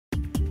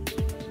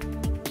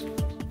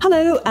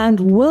Hello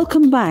and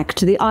welcome back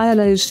to the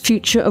ILO's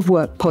Future of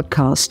Work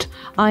podcast.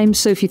 I'm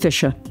Sophie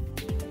Fisher.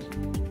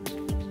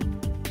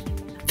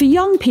 For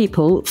young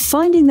people,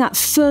 finding that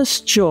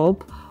first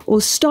job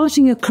or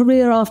starting a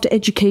career after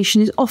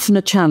education is often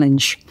a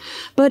challenge.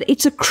 But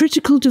it's a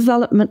critical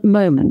development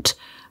moment,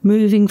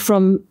 moving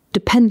from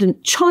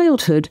dependent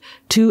childhood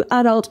to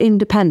adult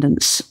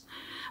independence.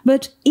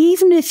 But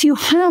even if you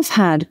have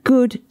had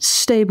good,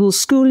 stable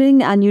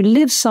schooling and you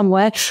live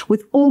somewhere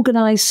with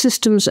organised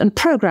systems and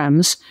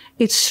programmes,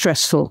 it's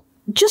stressful.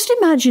 Just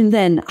imagine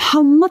then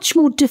how much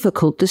more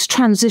difficult this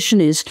transition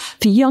is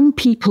for young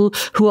people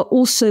who are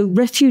also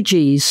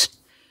refugees.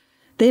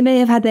 They may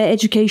have had their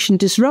education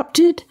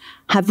disrupted,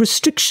 have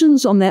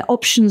restrictions on their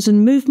options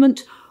and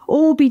movement,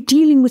 or be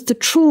dealing with the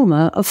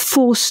trauma of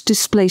forced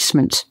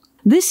displacement.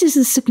 This is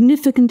a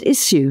significant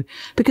issue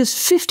because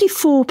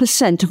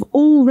 54% of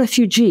all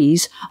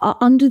refugees are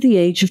under the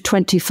age of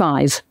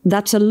 25.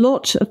 That's a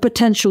lot of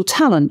potential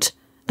talent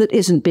that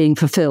isn't being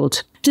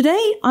fulfilled.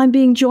 Today, I'm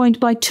being joined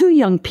by two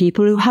young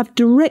people who have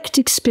direct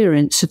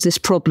experience of this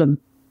problem.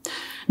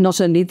 Not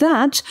only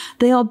that,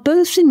 they are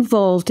both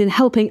involved in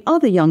helping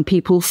other young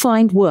people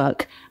find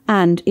work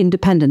and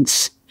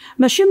independence.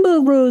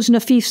 Mashimbo Rose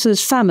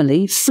Nafisa's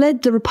family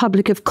fled the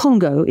Republic of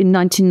Congo in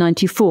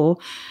 1994,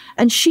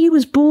 and she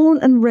was born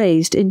and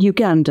raised in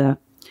Uganda.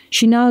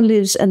 She now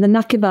lives in the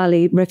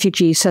Nakivale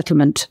refugee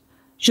settlement.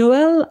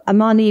 Joel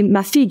Amani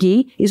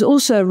Mafigi is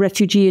also a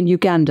refugee in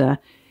Uganda.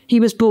 He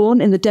was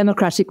born in the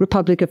Democratic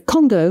Republic of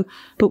Congo,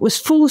 but was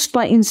forced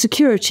by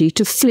insecurity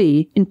to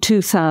flee in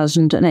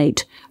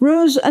 2008.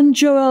 Rose and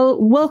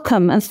Joel,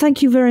 welcome, and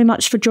thank you very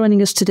much for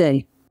joining us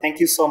today. Thank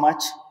you so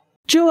much.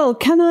 Joel,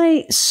 can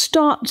I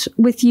start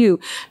with you?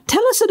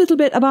 Tell us a little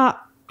bit about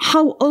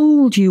how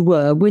old you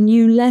were when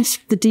you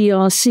left the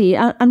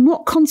DRC and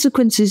what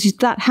consequences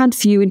that had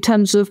for you in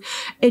terms of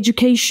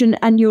education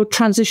and your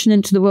transition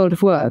into the world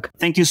of work.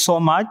 Thank you so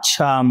much.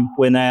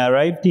 When I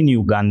arrived in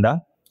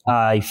Uganda,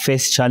 I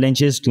faced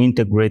challenges to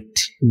integrate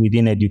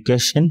within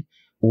education.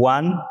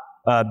 One,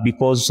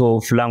 because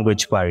of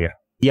language barrier.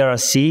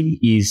 DRC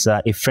is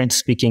a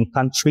French-speaking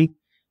country,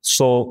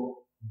 so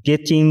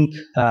getting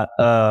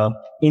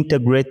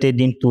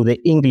integrated into the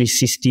English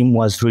system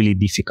was really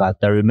difficult.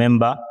 I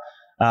remember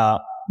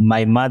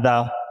my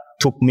mother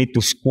took me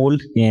to school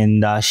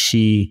and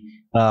she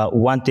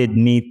wanted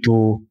me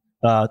to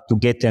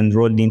get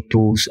enrolled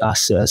into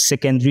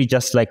secondary,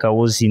 just like I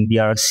was in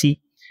DRC.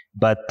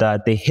 But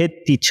the head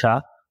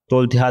teacher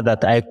told her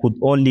that I could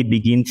only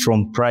begin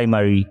from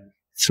primary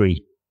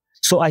 3.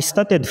 So I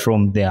started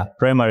from there,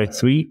 primary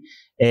 3,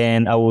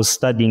 and I was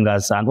studying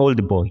as an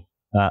old boy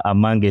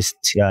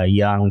amongst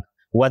young,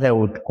 what I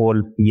would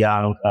call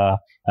young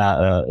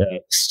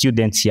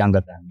students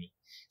younger than me.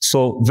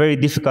 So very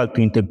difficult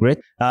to integrate.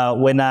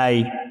 When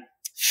I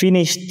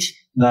finished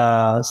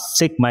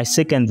my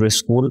secondary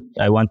school,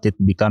 I wanted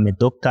to become a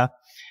doctor.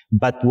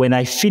 But when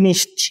I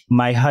finished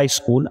my high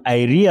school,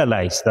 I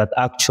realized that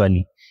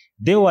actually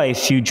there were a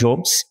few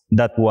jobs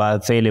that were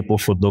available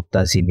for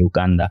doctors in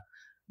Uganda.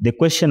 The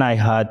question I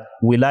had,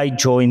 will I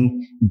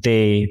join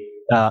the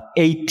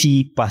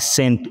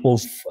 80%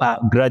 of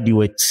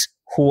graduates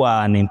who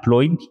are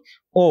unemployed,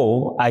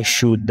 or I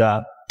should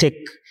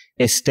take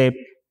a step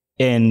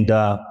and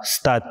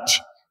start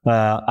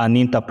an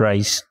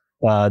enterprise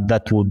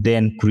that would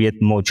then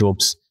create more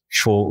jobs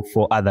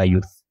for other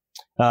youth.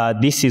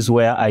 This is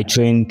where I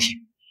joined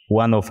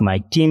one of my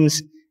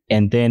teams,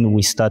 and then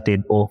we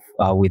started off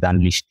with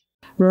Unleashed.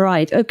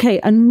 Right. Okay.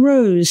 And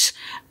Rose,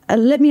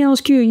 let me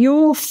ask you,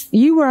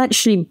 you were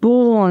actually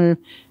born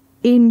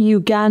in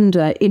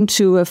Uganda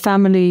into a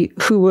family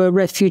who were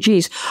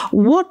refugees.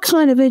 What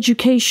kind of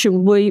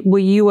education were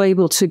you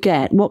able to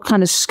get? What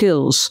kind of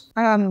skills?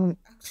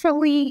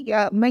 Actually,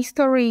 my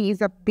story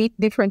is a bit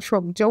different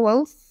from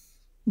Joel's,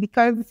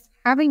 because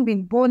having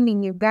been born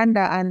in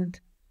Uganda and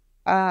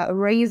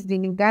raised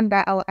in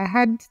Uganda, I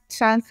had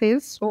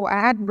chances, or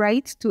I had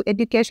rights to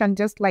education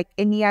just like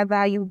any other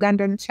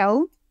Ugandan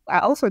child. I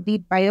also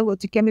did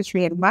biology,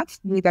 chemistry, and maths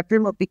with a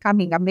dream of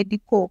becoming a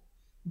medical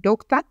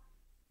doctor.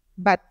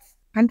 But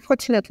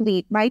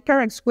unfortunately, my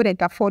parents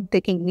couldn't afford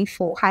taking me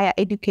for higher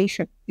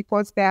education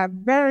because there are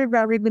very,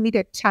 very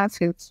limited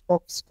chances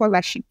of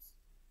scholarships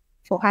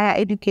for higher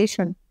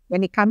education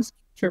when it comes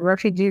to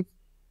refugees.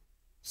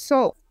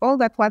 So all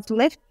that was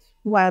left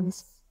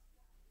was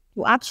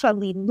to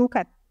actually look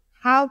at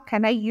how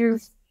can I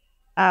use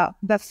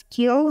the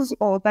skills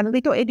or the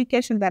little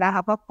education that I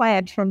have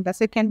acquired from the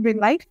secondary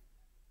life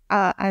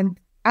and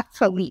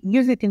actually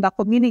use it in the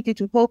community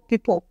to help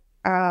people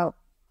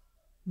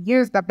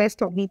use the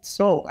best of it.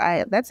 So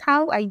that's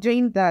how I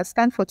joined the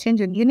Stand for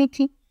Change and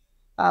Unity,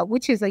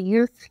 which is a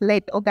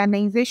youth-led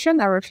organization,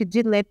 a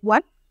refugee-led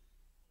one.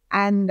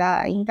 And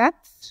in that,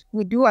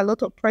 we do a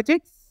lot of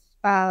projects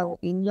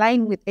in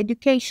line with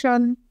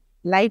education,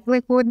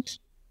 livelihood,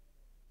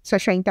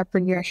 social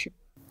entrepreneurship.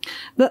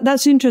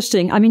 That's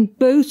interesting. I mean,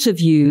 both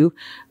of you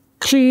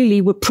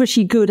clearly were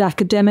pretty good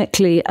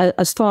academically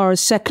as far as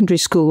secondary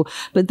school,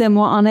 but then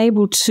were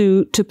unable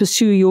to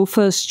pursue your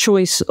first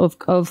choice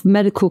of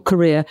medical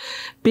career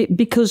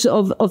because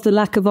of the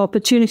lack of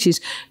opportunities.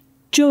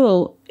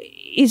 Joel,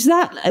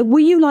 were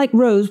you like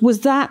Rose?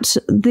 Was that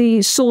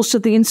the source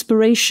of the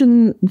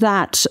inspiration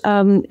that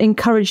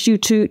encouraged you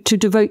to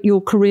devote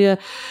your career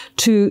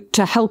to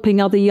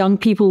helping other young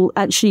people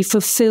actually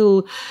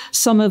fulfill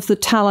some of the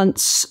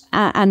talents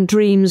and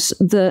dreams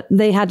that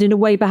they had, in a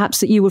way perhaps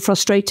that you were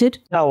frustrated?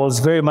 I was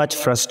very much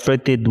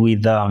frustrated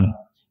with the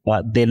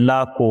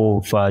lack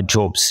of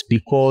jobs,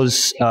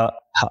 because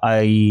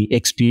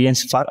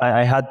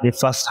I had the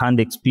first-hand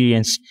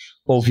experience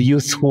of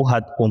youth who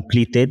had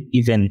completed,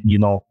 even,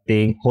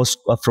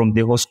 from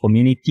the host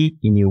community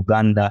in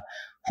Uganda,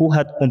 who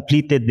had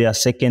completed their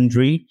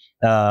secondary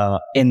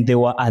and they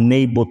were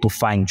unable to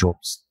find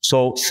jobs.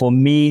 So for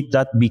me,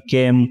 that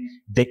became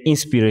the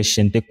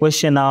inspiration. The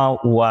question now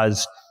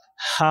was,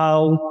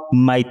 how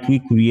might we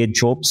create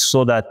jobs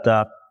so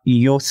that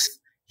youth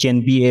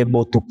can be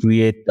able to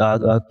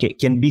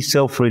can be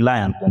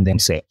self-reliant on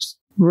themselves?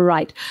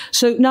 Right.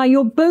 So now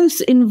you're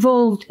both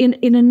involved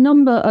in a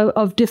number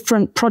of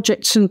different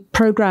projects and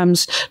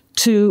programs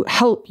to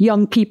help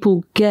young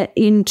people get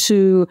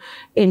into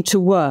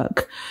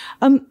work.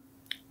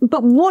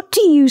 But what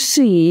do you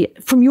see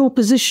from your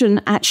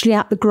position actually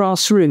at the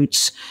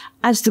grassroots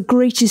as the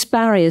greatest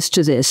barriers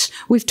to this?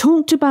 We've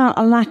talked about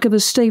a lack of a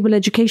stable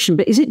education,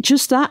 but is it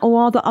just that, or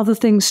are there other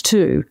things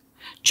too?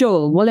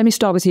 Joel, well, let me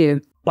start with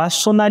you.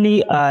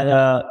 Personally,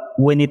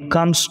 when it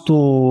comes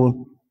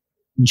to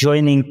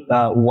joining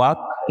work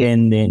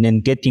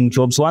and getting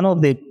jobs, one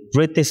of the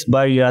greatest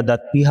barrier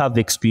that we have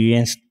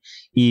experienced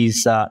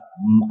is the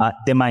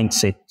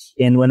mindset.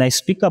 And when I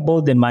speak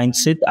about the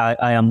mindset,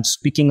 I am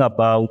speaking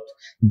about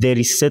the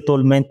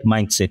resettlement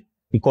mindset,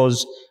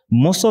 because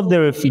most of the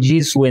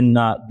refugees, when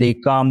they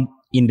come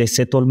in the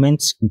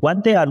settlements,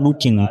 what they are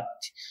looking at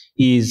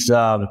is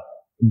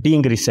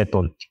being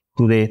resettled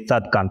to the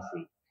third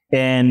country.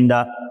 And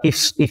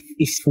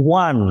if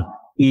one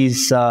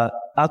is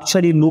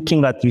actually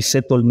looking at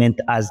resettlement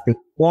as the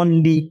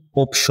only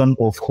option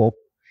of hope,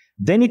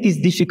 then it is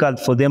difficult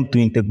for them to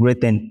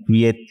integrate and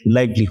create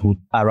livelihood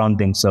around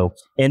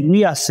themselves. And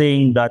we are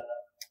saying that,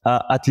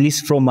 at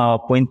least from our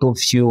point of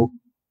view,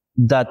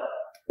 that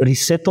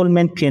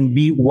resettlement can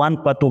be one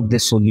part of the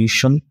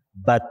solution,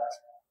 but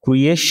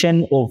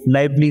creation of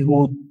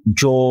livelihood,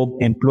 job,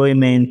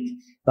 employment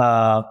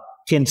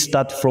can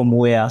start from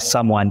where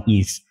someone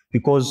is,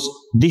 because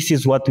this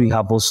is what we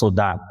have also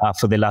done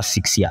for the last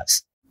 6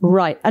 years.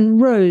 Right.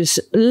 And Rose,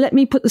 let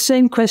me put the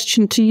same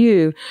question to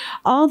you.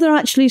 Are there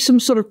actually some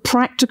sort of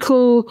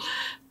practical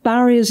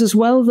barriers as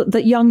well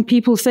that young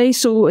people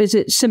face, or is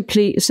it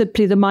simply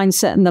the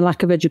mindset and the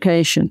lack of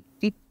education?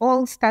 It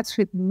all starts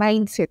with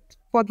mindset.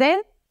 For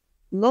them,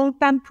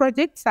 long-term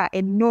projects are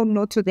a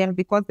no to them,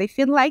 because they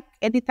feel like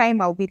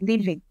anytime I'll be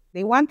leaving.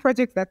 They want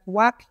projects that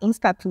work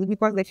instantly,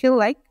 because they feel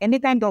like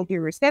anytime they'll be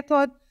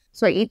resettled.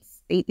 So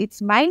it's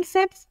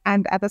mindset,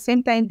 and at the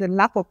same time, the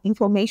lack of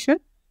information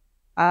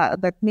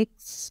that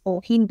makes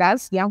or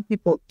hinders young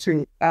people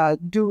to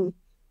do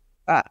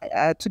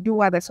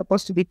what they're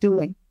supposed to be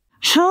doing.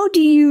 How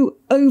do you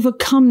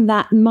overcome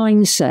that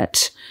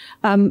mindset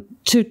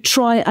to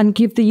try and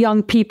give the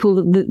young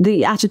people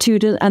the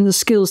attitude and the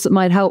skills that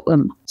might help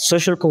them?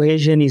 Social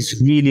cohesion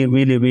is really,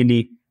 really,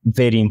 really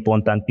very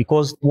important,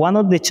 because one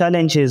of the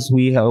challenges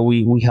we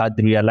had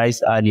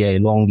realized earlier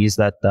along is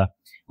that,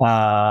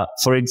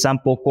 for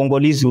example,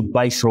 Congolese would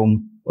buy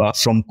from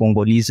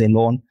Congolese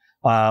alone,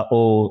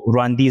 or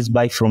Rwandese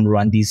buy from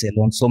Rwandese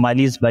alone,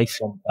 Somalis buy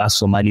from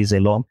Somalis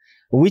alone,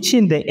 which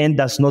in the end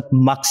does not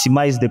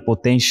maximize the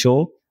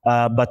potential,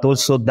 but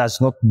also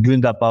does not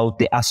bring about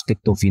the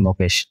aspect of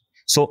innovation.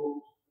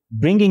 So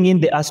bringing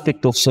in the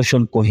aspect of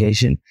social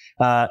cohesion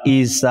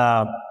is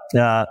a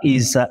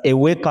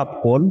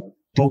wake-up call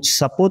to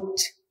support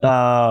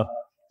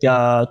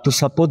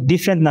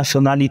different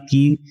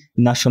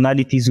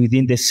nationalities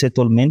within the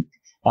settlement,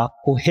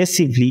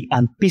 cohesively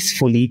and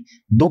peacefully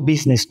do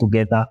business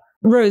together.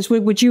 Rose,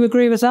 would you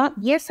agree with that?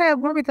 Yes, I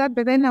agree with that,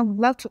 but then I would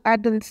love to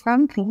add on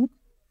something.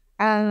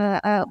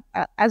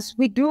 As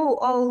we do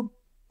all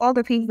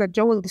the things that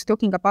Joel is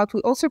talking about,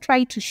 we also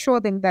try to show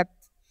them that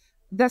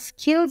the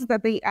skills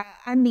that they are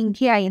earning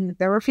here in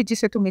the refugee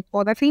settlement,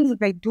 or the things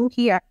that they do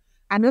here,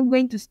 are not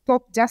going to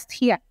stop just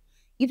here.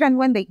 Even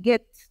when they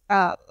get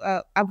a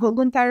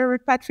voluntary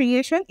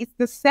repatriation, it's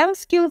the same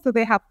skills that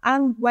they have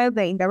earned while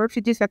they're in the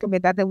refugee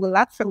settlement that they will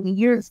actually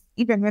use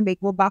even when they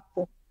go back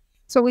home.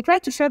 So we try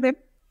to show them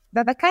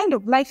that the kind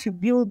of life you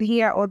build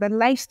here, or the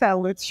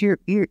lifestyle that you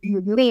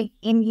live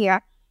in here,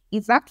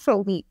 is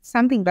actually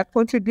something that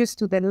contributes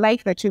to the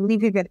life that you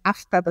live even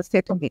after the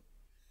settlement.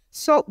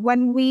 So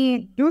when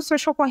we do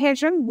social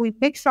cohesion, we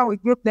make sure we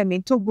group them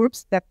into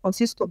groups that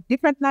consist of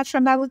different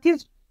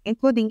nationalities,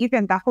 including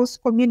even the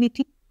host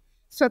community,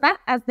 so that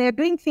as they're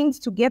doing things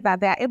together,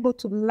 they're able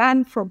to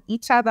learn from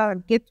each other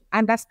and get to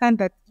understand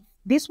that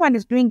this one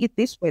is doing it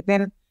this way,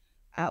 then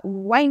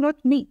why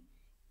not me?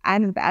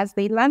 And as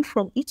they learn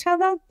from each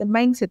other, the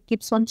mindset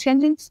keeps on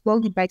changing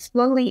slowly by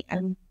slowly,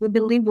 and we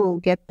believe we'll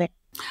get there.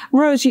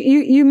 Rose,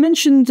 you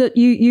mentioned that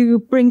you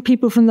bring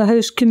people from the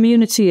host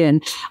community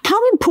in.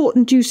 How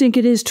important do you think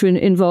it is to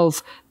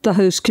involve the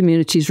host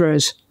communities,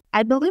 Rose?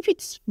 I believe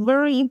it's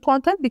very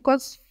important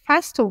because,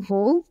 first of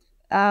all,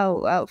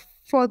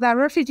 for the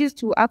refugees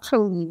to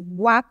actually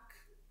work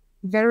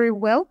very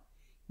well,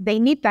 they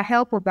need the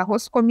help of the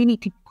host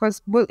community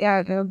because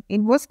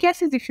in most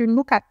cases, if you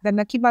look at the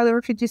Nakivale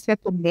refugee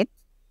settlement,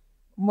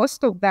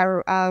 most of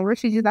the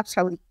refugees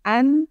actually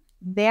earn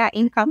their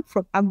income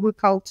from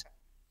agriculture.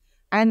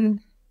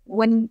 And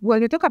when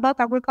you talk about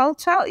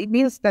agriculture, it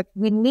means that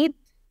we need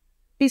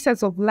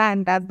pieces of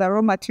land as the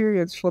raw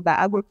materials for the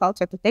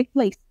agriculture to take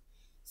place.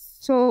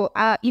 So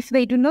if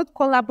they do not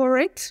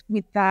collaborate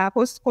with the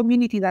host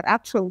community that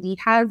actually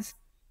has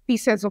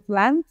pieces of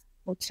land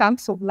or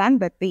chunks of land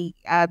that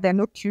they're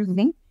not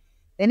using,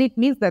 then it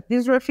means that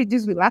these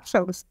refugees will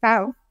actually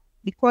starve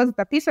because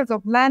the pieces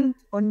of land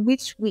on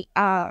which we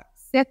are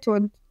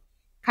settled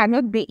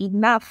cannot be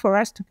enough for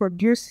us to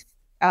produce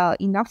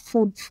enough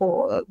food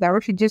for the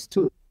refugees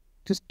to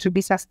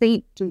be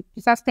sustained, to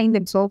sustain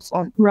themselves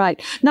on. Right.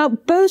 Now,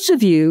 both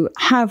of you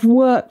have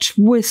worked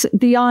with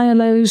the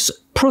ILO's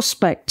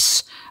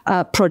Prospects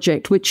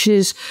project, which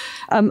is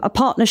a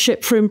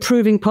partnership for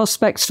improving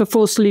prospects for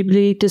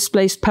forcibly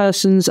displaced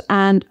persons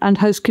and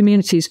host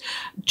communities.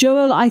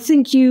 Joel, I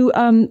think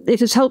it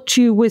has helped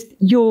you with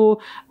your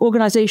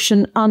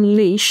organization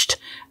Unleashed,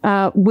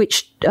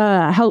 which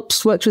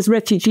works with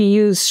refugee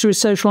youths through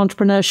social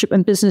entrepreneurship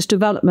and business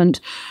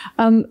development.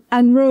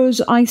 And Rose,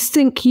 I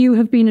think you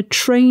have been a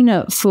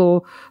trainer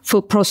for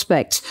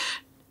Prospects.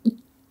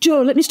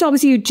 Joel, let me start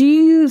with you. Do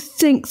you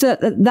think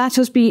that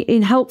has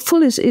been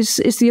helpful? Is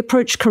the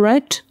approach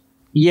correct?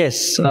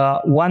 Yes,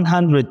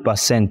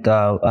 100%,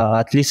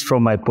 at least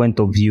from my point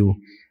of view.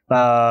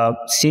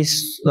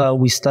 Since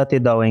we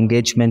started our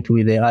engagement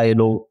with the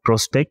ILO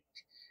Prospect,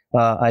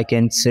 I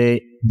can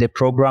say the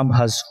program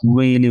has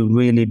really,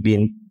 really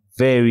been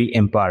very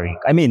empowering.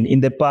 I mean, in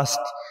the past,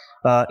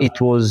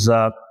 it was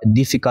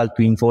difficult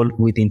to involve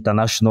with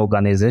international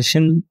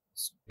organizations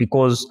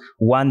because,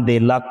 one, they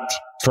lacked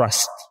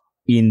trust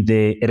in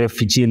the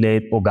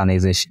refugee-led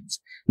organizations.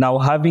 Now,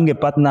 having a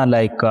partner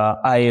like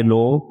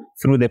ILO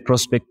through the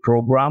Prospect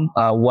program,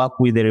 work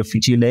with the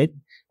refugee-led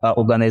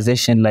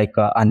organization like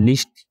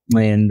Unleashed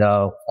and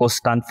of course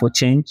Stand for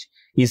Change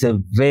is a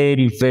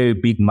very, very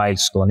big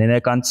milestone. And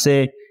I can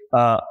say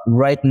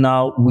right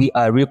now we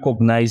are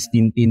recognized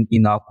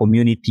in our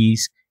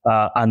communities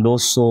and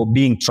also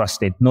being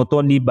trusted, not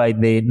only by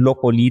the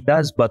local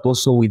leaders, but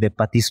also with the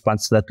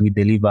participants that we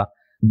deliver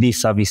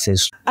these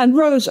services. And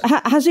Rose,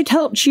 has it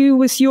helped you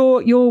with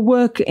your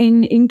work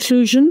in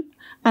inclusion?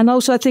 And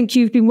also, I think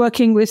you've been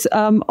working with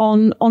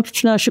on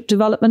entrepreneurship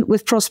development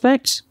with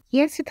Prospects.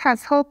 Yes, it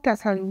has helped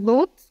us a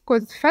lot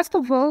because, first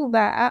of all,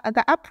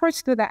 the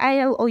approach to the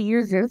ILO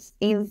users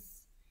is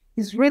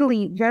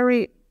really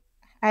very,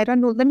 I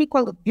don't know, let me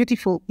call it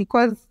beautiful,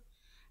 because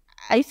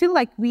I feel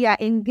like we are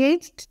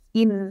engaged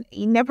in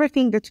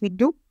everything that we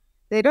do.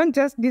 They don't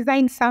just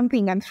design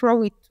something and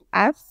throw it to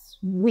us.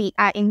 We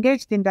are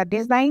engaged in the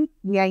design.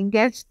 We are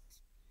engaged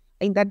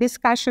in the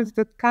discussions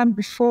that come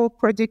before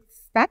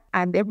projects start.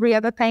 And every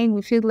other time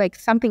we feel like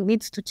something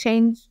needs to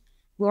change,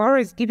 we're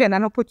always given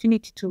an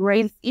opportunity to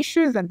raise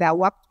issues and they're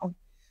worked on.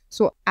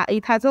 So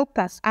it has helped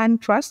us earn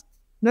trust,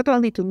 not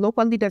only to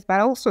local leaders, but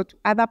also to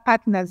other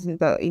partners in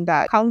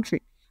the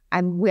country.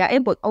 And we are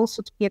able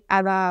also to get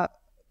other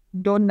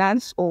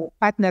donors or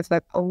partners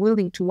that are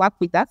willing to work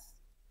with us.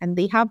 And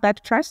they have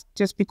that trust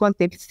just because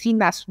they've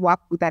seen us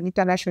work with an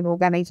international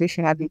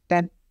organization as we've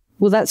done.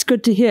 Well, that's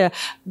good to hear.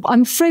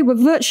 I'm afraid we're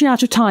virtually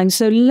out of time,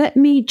 so let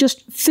me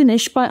just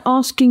finish by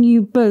asking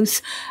you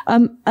both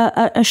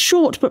a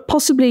short but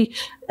possibly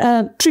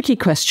tricky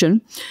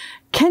question.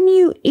 Can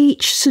you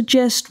each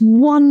suggest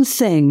one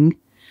thing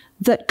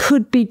that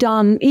could be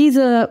done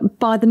either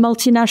by the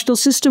multinational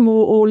system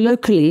or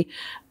locally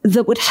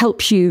that would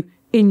help you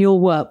in your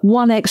work?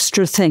 One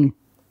extra thing.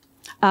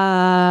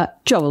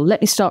 Joel,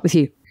 let me start with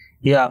you.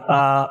 Yeah,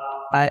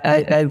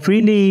 I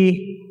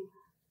really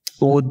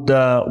would.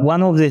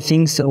 One of the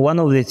things I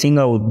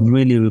would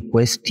really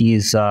request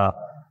is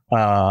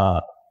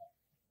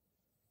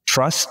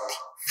trust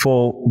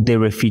for the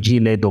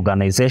refugee-led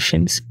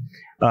organizations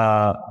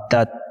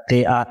that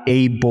they are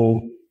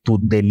able to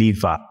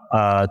deliver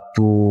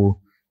to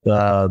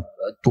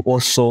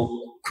also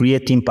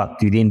create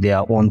impact within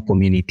their own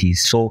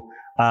communities. So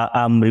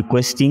I'm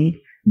requesting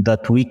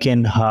that we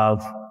can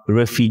have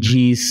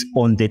refugees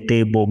on the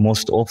table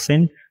most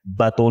often,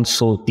 but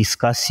also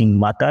discussing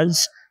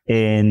matters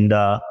and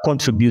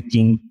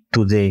contributing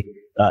to the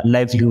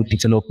livelihood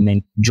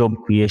development, job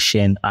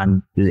creation,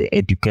 and the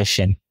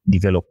education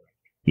development.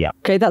 Yeah.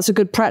 Okay, that's a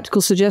good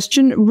practical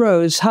suggestion.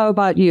 Rose, how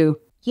about you?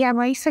 Yeah,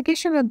 my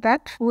suggestion on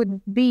that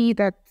would be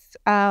that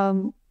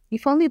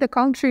if only the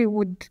country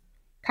would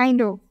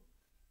kind of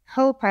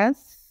help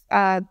us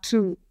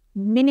to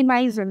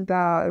minimize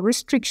the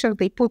restrictions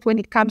they put when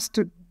it comes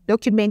to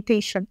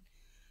documentation.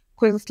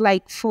 Because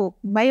like for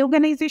my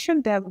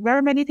organization, there are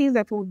very many things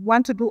that we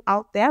want to do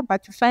out there,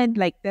 but you find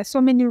like there's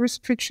so many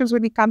restrictions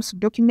when it comes to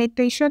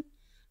documentation.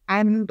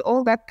 And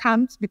all that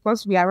comes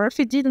because we are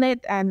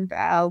refugee-led and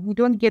we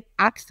don't get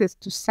access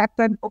to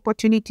certain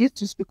opportunities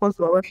just because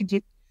we're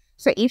refugees.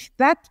 So if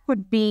that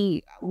could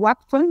be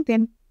worked on,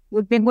 then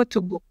we'd be able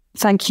to go.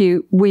 Thank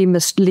you. We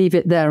must leave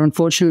it there,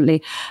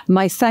 unfortunately.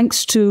 My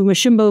thanks to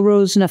Mashimbo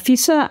Rose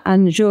Nafisa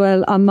and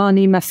Joel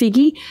Amani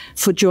Mafigi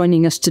for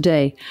joining us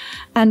today.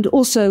 And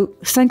also,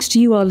 thanks to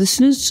you, our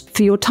listeners,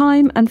 for your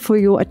time and for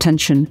your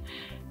attention.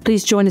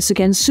 Please join us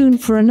again soon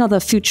for another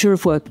Future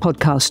of Work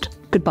podcast.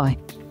 Goodbye.